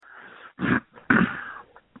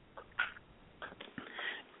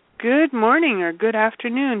Good morning or good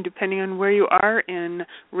afternoon, depending on where you are in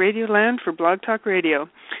Radioland for Blog Talk Radio.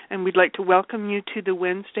 And we'd like to welcome you to the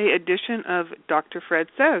Wednesday edition of Dr. Fred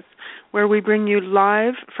Says, where we bring you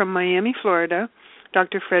live from Miami, Florida,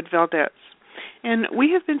 Dr. Fred Valdes. And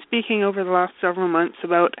we have been speaking over the last several months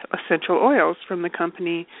about essential oils from the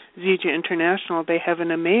company Zija International. They have an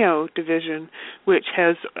AMEO division, which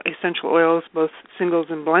has essential oils, both singles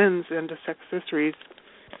and blends, and accessories.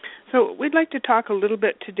 So we'd like to talk a little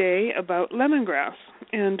bit today about lemongrass.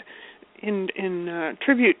 And in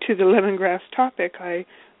tribute to the lemongrass topic, I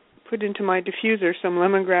put into my diffuser some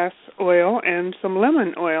lemongrass oil and some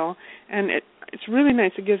lemon oil, and it's really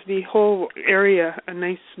nice. It gives the whole area a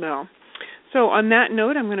nice smell. So on that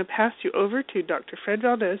note, I'm going to pass you over to Dr. Fred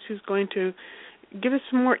Valdes, who's going to give us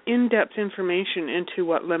some more in-depth information into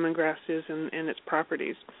what lemongrass is and its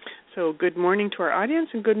properties. So good morning to our audience,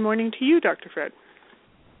 and good morning to you, Dr. Fred.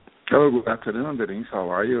 Hello, good afternoon, Dlynn. How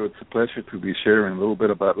are you? It's a pleasure to be sharing a little bit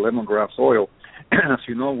about lemongrass oil. As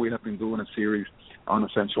you know, we have been doing a series on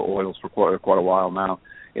essential oils for quite a while now.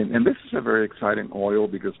 And this is a very exciting oil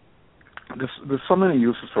because there's so many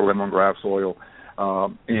uses for lemongrass oil.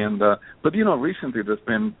 But, you know, recently there's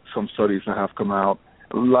been some studies that have come out,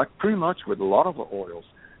 like pretty much with a lot of the oils.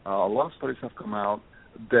 A lot of studies have come out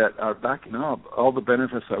that are backing up all the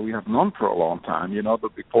benefits that we have known for a long time, you know,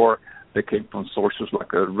 but before they came from sources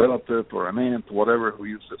like a relative or an aunt, whatever, who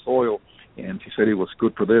used this oil, and she said it was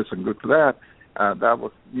good for this and good for that. That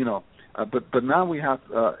was, you know, but now we have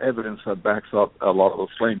evidence that backs up a lot of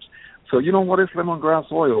those claims. So, you know, what is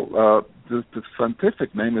lemongrass oil? The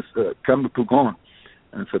scientific name is Cambutugon,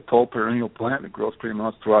 and it's a tall perennial plant. It grows pretty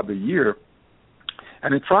much throughout the year,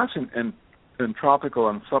 and it thrives in tropical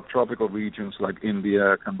and subtropical regions like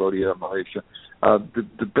India, Cambodia, Malaysia.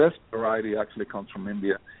 The best variety actually comes from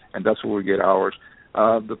India, and that's where we get ours.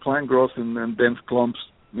 The plant grows in dense clumps,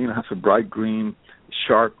 you know, has a bright green,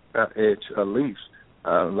 sharp edge leaves,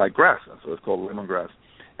 like grass, so it's called lemongrass.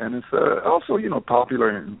 And it's also, you know,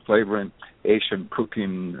 popular in flavoring Asian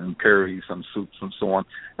cooking and curries and soups and so on.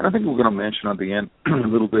 And I think we're going to mention at the end a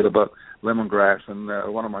little bit about lemongrass and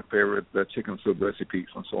one of my favorite chicken soup recipes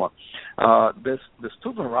and so on. There's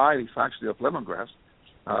two varieties, actually, of lemongrass.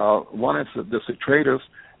 One is the citratus,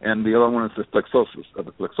 and the other one is the plexosus.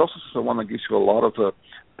 The plexosus is the one that gives you a lot of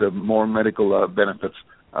the more medical benefits.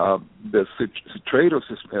 The citratus,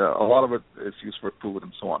 a lot of it is used for food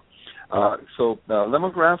and so on. So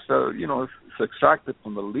lemongrass, you know, it's extracted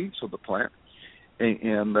from the leaves of the plant,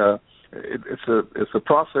 and it's a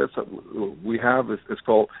process that we have. It's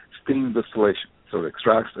called steam distillation. So it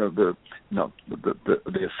extracts the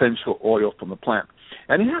essential oil from the plant,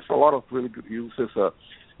 and it has a lot of really good uses.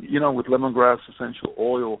 You know, with lemongrass essential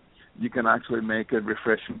oil, you can actually make a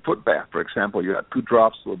refreshing foot bath. For example, you add 2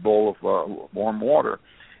 drops to a bowl of warm water,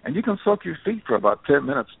 and you can soak your feet for about 10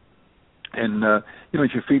 minutes. And, you know,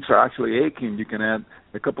 if your feet are actually aching, you can add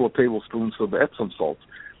a couple of tablespoons of Epsom salt.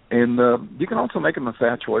 And you can also make a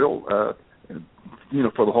massage oil, you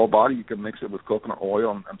know, for the whole body. You can mix it with coconut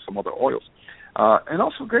oil and some other oils. And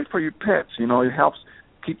also great for your pets. You know, it helps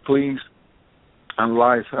keep fleas and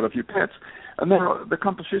lice out of your pets. And now the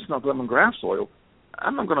composition of lemongrass oil,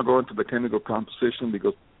 I'm not going to go into the chemical composition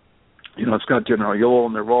because, you know, it's got generaliol,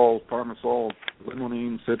 nerol, farnesol,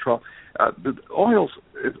 limonene, citral. The oils,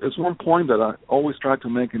 it's one point that I always try to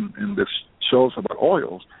make in this shows about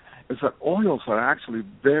oils, is that oils are actually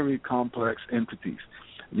very complex entities.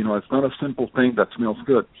 You know, it's not a simple thing that smells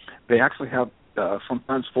good. They actually have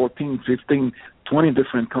sometimes 14, 15, 20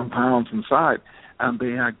 different compounds inside, and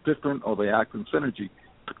they act different or they act in synergy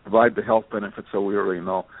to provide the health benefits that we already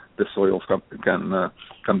know this oil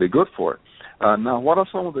can be good for. Now, what are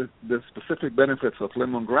some of the specific benefits of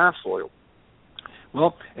lemongrass oil?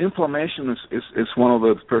 Well, inflammation is one of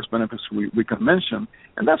the first benefits we can mention,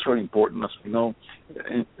 and that's very important. As we know,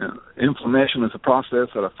 inflammation is a process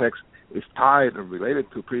that is tied or related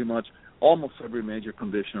to pretty much almost every major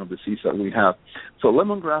condition or disease that we have. So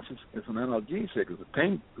lemongrass is an analgesic, it's a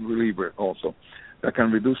pain reliever also, that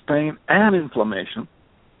can reduce pain and inflammation.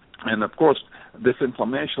 And, of course, this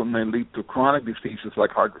inflammation may lead to chronic diseases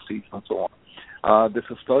like heart disease and so on. There's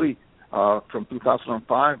a study from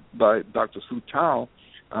 2005 by Dr. Zija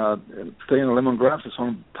saying lemongrass is one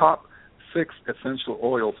of the top 6 essential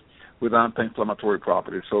oils with anti-inflammatory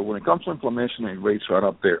properties. So when it comes to inflammation, it rates right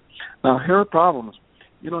up there. Now, hair problems,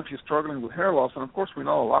 you know, if you're struggling with hair loss, and of course we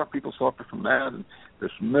know a lot of people suffer from that, and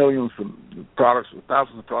there's millions of products,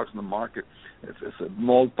 thousands of products in the market. It's a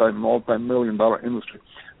multi-million-dollar industry.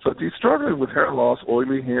 So if you're struggling with hair loss,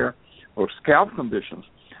 oily hair, or scalp conditions,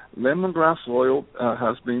 lemongrass oil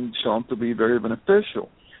has been shown to be very beneficial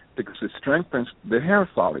because it strengthens the hair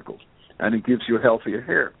follicles and it gives you healthier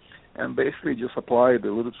hair. And basically just apply the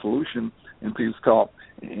diluted solution into your scalp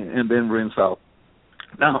and then rinse out.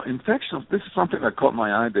 Now, infections, this is something that caught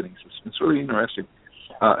my eye, Denise. It's really interesting.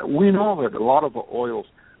 We know that a lot of the oils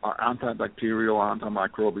are antibacterial,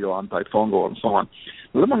 antimicrobial, antifungal, and so on.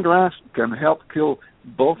 Lemongrass can help kill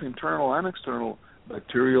both internal and external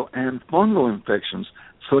bacterial and fungal infections,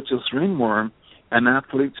 such as ringworm and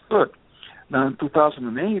athlete's foot. Now, in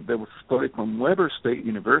 2008, there was a study from Weber State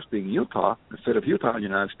University in Utah, the state of Utah,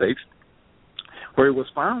 United States, where it was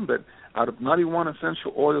found that out of 91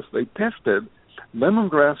 essential oils they tested,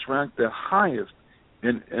 lemongrass ranked the highest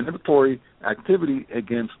in inhibitory activity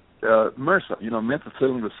against MRSA,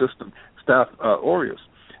 methicillin-resistant Staph aureus.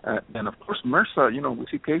 And, of course, MRSA, we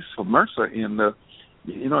see cases of MRSA in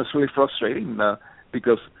it's really frustrating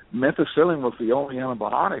because methicillin was the only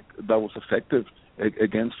antibiotic that was effective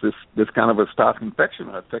against this kind of a staph infection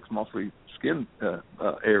that affects mostly skin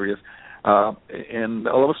areas. And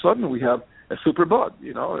all of a sudden we have a super bug,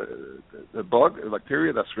 a bug, a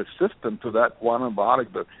bacteria that's resistant to that one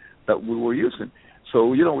antibiotic that we were using. So,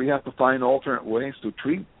 we have to find alternate ways to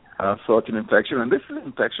treat such an infection. And this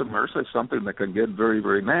infection, MRSA, is something that can get very,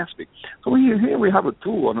 very nasty. So here we have a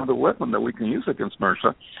tool, another weapon that we can use against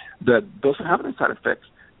MRSA that doesn't have any side effects,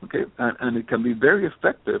 okay? And it can be very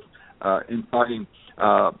effective in fighting,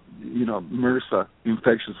 MRSA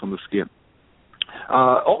infections from the skin.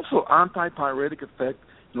 Also, antipyretic effect.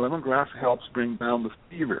 Lemongrass helps bring down the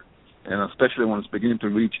fever, and especially when it's beginning to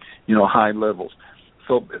reach, high levels.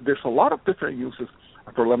 So there's a lot of different uses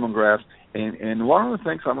for lemongrass, and one of the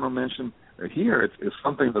things I'm going to mention here is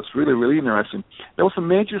something that's really, really interesting. There was a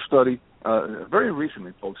major study very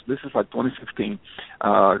recently, folks. This is like 2015. It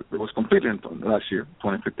was completed last year,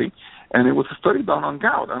 2015, and it was a study done on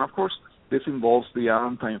gout. And of course, this involves the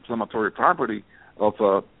anti-inflammatory property of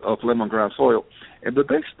lemongrass oil. And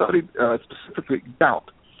they studied specifically gout.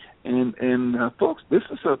 And folks, this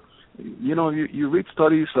is you read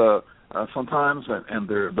studies sometimes, and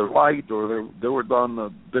they're light, or they were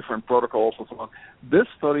done different protocols and so on. This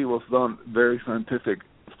study was done very scientific,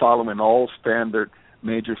 following all standard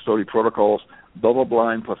major study protocols,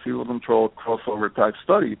 double-blind, placebo-controlled, crossover type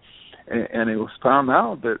study, and it was found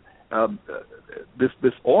out that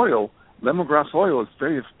this oil, lemongrass oil, is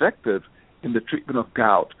very effective in the treatment of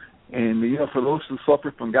gout. And for those who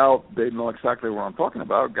suffer from gout, they know exactly what I'm talking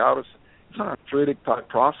about. Gout is an arthritic type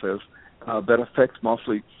process that affects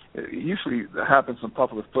mostly. Usually it happens on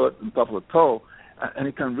top of the foot and top of the toe, and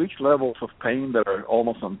it can reach levels of pain that are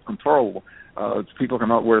almost uncontrollable. People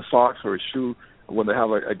cannot wear socks or a shoe when they have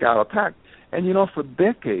a gout attack. And, for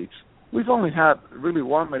decades, we've only had really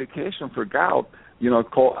one medication for gout,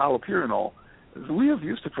 called allopurinol. We have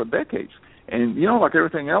used it for decades. And, like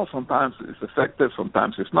everything else, sometimes it's effective,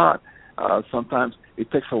 sometimes it's not. Sometimes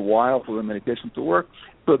it takes a while for the medication to work.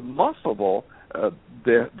 But most of all,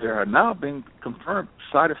 there are now being confirmed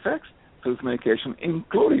side effects to this medication,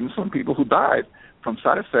 including some people who died from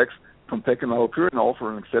side effects from taking allopurinol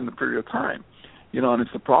for an extended period of time. And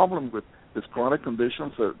it's a problem with these chronic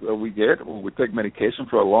conditions that we get when we take medication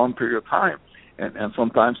for a long period of time. And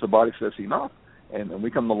sometimes the body says enough, and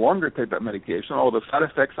we can no longer take that medication, or the side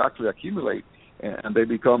effects actually accumulate, and they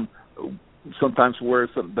become sometimes worse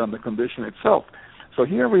than the condition itself. So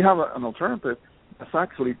here we have an alternative that's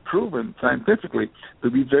actually proven scientifically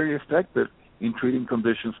to be very effective in treating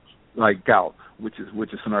conditions like gout, which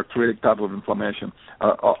is an arthritic type of inflammation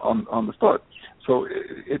on the foot. So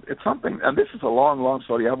it's something, and this is a long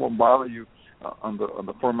study. I won't bother you on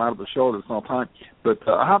the format of the show. There's no time. But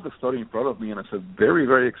I have the study in front of me, and it's a very,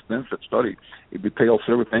 very extensive study. It details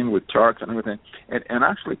everything with charts and everything. And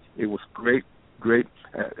actually, it was great.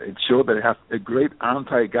 It showed that it has a great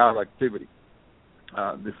anti-gout activity,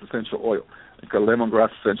 this essential oil, like a lemongrass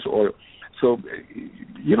essential oil. So,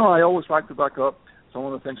 I always like to back up some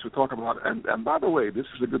of the things we talk about. And by the way, this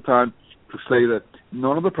is a good time to say that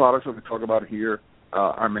none of the products that we talk about here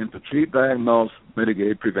are meant to treat, diagnose,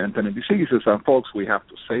 mitigate, prevent any diseases. And, folks, we have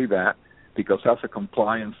to say that because that's a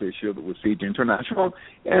compliance issue with Zija International.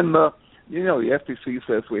 And, the FTC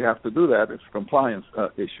says we have to do that. It's a compliance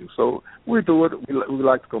issue. So we do it. We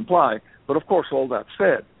like to comply. But, of course, all that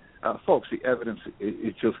said, folks, the evidence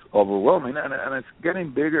is just overwhelming, and it's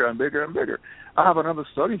getting bigger and bigger and bigger. I have another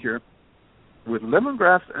study here with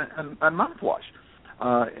lemongrass and mouthwash.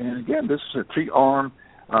 And, again, this is a 3-arm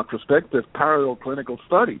prospective parallel clinical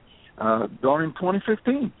study done in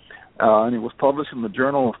 2015. And it was published in the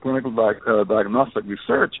Journal of Clinical Diagnostic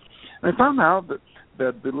Research. And they found out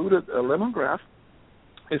that diluted lemongrass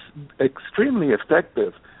is extremely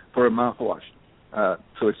effective for a mouthwash.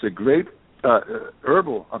 So it's a great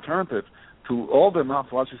herbal alternative to all the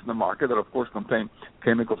mouthwashes in the market that, of course, contain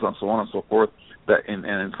chemicals and so on and so forth. And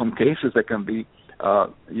in some cases, that can be,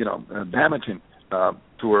 damaging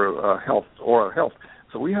to our health, oral health.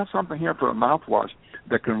 So we have something here for a mouthwash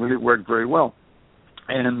that can really work very well.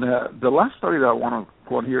 And the last study that I want to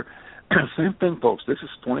quote here, same thing, folks. This is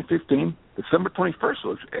 2015, December 21st,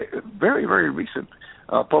 so it's a very, very recent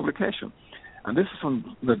publication. And this is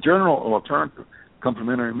from the Journal of Alternative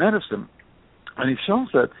Complementary Medicine. And it shows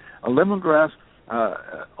that a lemongrass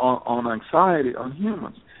on anxiety on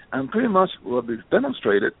humans. And pretty much what is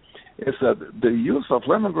demonstrated is that the use of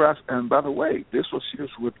lemongrass, and by the way, this was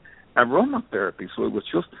used with aromatherapy, so it was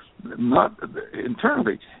just not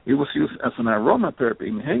internally. It was used as an aromatherapy,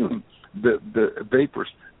 inhaling the vapors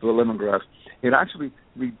to the lemongrass. It actually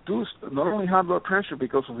reduced not only high blood pressure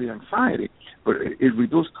because of the anxiety, but it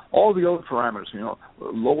reduced all the other parameters,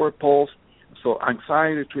 lower pulse, so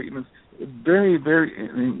anxiety treatments. Very, very,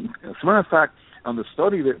 as a matter of fact, on the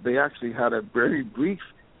study, they actually had a very brief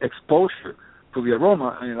exposure to the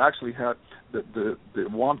aroma, and it actually had the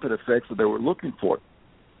wanted effects that they were looking for.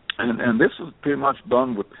 And this was pretty much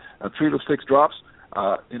done with 3 to 6 drops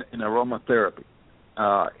in aromatherapy.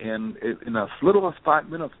 And in as little as 5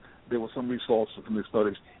 minutes, there were some results from the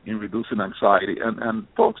studies in reducing anxiety. And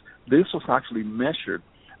folks, this was actually measured.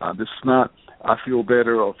 This is not, I feel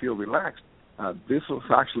better or feel relaxed. This was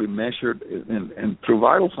actually measured in through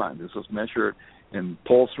vital signs. This was measured in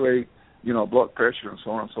pulse rate, blood pressure, and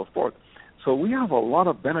so on and so forth. So we have a lot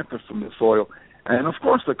of benefits from this oil. And, of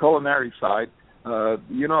course, the culinary side, I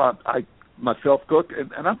myself cook,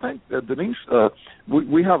 and I think, Denise,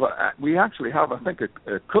 we actually have, I think,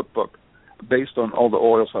 a cookbook based on all the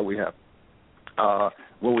oils that we have,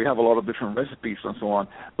 where we have a lot of different recipes and so on.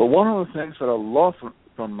 But one of the things that I love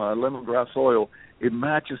from lemongrass oil, it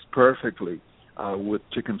matches perfectly with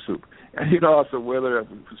chicken soup. And, as the weather,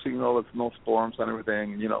 we've seen all the snowstorms and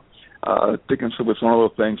everything, chicken soup is one of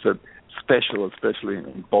those things that's special, especially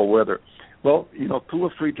in cold weather. Well, 2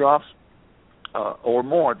 or 3 drops or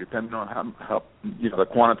more, depending on how the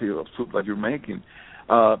quantity of soup that you're making,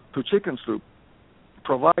 to chicken soup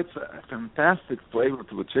provides a fantastic flavor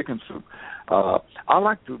to the chicken soup. I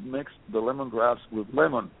like to mix the lemongrass with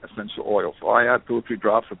lemon essential oil. So I add 2 or 3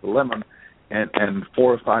 drops of the lemon and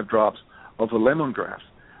 4 or 5 drops of the lemongrass.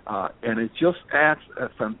 And it just adds a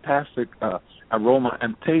fantastic aroma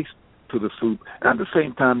and taste to the soup. And at the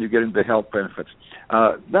same time, you're getting the health benefits.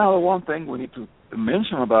 Now, one thing we need to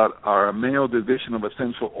mention about our AMEO division of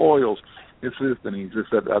essential oils is this, Denise, is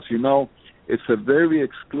that, as you know, it's a very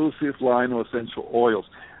exclusive line of essential oils.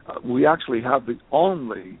 We actually have the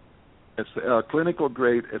only clinical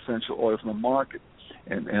grade essential oils in the market,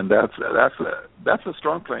 and that's a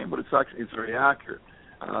strong claim, but it's very accurate.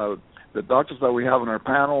 The doctors that we have on our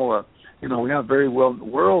panel, we have very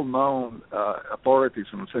world-known authorities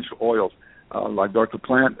in essential oils, like Dr.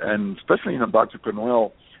 Plant, and especially Dr.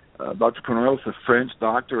 Pernell. Dr. Pernell is a French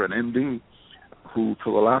doctor, an MD, who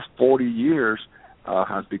for the last 40 years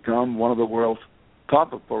has become one of the world's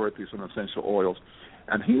top authorities on essential oils.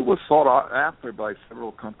 And he was sought after by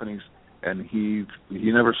several companies, and he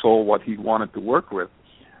never saw what he wanted to work with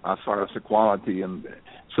as far as the quality. And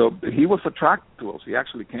so he was attracted to us. He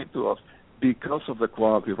actually came to us because of the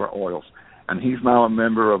quality of our oils. And he's now a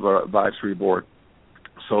member of our advisory board.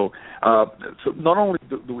 So not only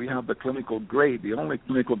do we have the clinical grade, the only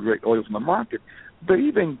clinical grade oils in the market, they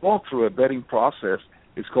even go through a vetting process.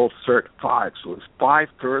 It's called Cert 5. So it's 5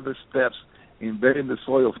 further steps in vetting the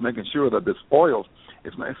oils, making sure that this oil,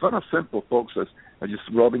 it's not as simple, folks, as just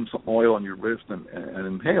rubbing some oil on your wrist and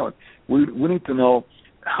inhaling. We need to know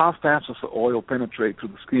how fast does the oil penetrate through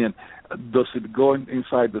the skin. Does it go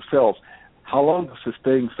inside the cells? How long does it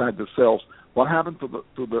stay inside the cells? What happened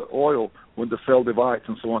to the oil when the cell divides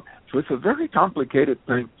and so on? So it's a very complicated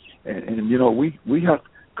thing, and we have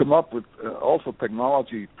come up with also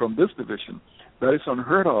technology from this division that is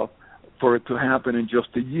unheard of for it to happen in just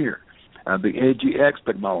a year. The AGX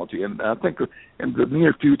technology, and I think in the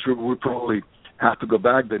near future we'll probably have to go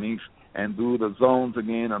back, Denise, and do the zones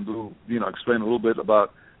again and explain a little bit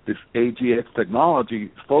about this AGX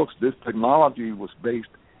technology. Folks, this technology was based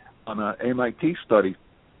on an MIT study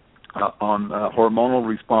on hormonal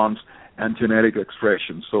response and genetic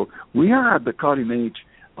expression. So we are at the cutting edge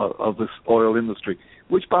of this oil industry,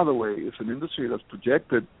 which, by the way, is an industry that's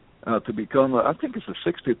projected to become, I think it's a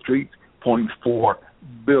 $63.4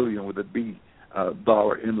 billion with a B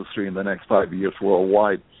dollar industry in the next 5 years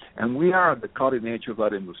worldwide. And we are at the cutting edge of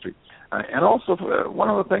that industry. And also, one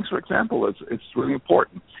of the things, for example, it's really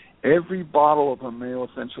important. Every bottle of AMEO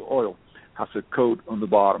essential oil has a code on the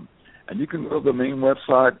bottom. And you can go to the main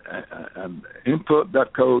website and input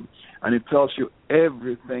that code, and it tells you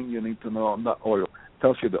everything you need to know on that oil. It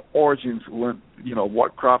tells you the origins, when,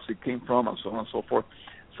 what crops it came from, and so on and so forth.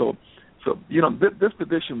 So this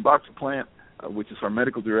division, Dr. Plant, which is our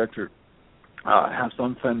medical director, has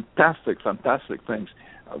done fantastic things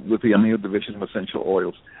with the AMEO division of essential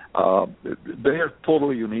oils. They are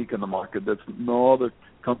totally unique in the market. There's no other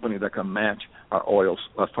company that can match our oils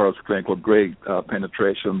as far as clinical grade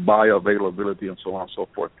penetration, bioavailability, and so on and so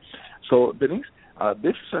forth. So, Denise,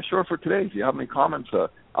 this is a show for today. If you have any comments,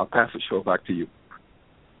 I'll pass the show back to you.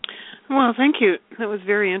 Well, thank you. That was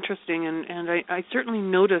very interesting, and I certainly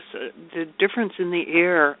notice the difference in the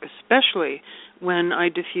air, especially when I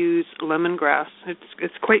diffuse lemongrass.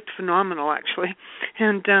 It's quite phenomenal, actually.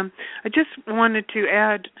 And I just wanted to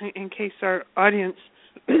add, in case our audience,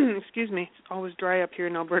 excuse me, it's always dry up here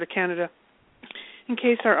in Alberta, Canada. In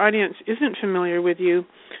case our audience isn't familiar with you,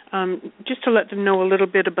 just to let them know a little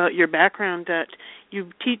bit about your background, that you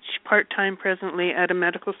teach part-time presently at a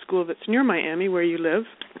medical school that's near Miami, where you live.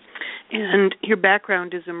 And your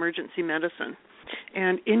background is emergency medicine.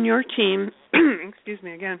 And in your team, excuse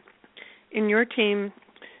me again, in your team,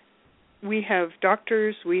 we have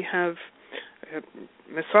doctors, we have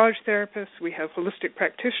massage therapists, we have holistic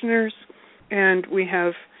practitioners, and we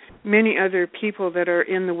have many other people that are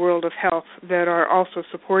in the world of health that are also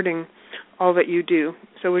supporting all that you do.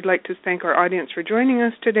 So we'd like to thank our audience for joining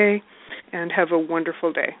us today, and have a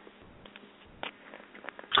wonderful day.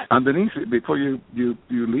 And Denise, before you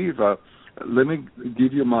leave, let me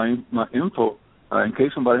give you my info in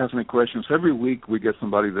case somebody has any questions. Every week we get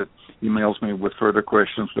somebody that emails me with further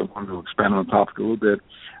questions that want to expand on the topic a little bit.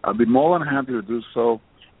 I'll be more than happy to do so,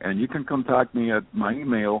 and you can contact me at my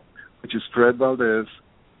email, which is Fred Valdes,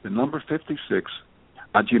 the number 56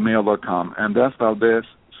 at gmail.com, and that's Valdes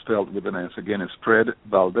spelled with an S. Again, it's Fred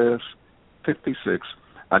Valdes 56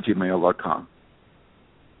 at gmail.com.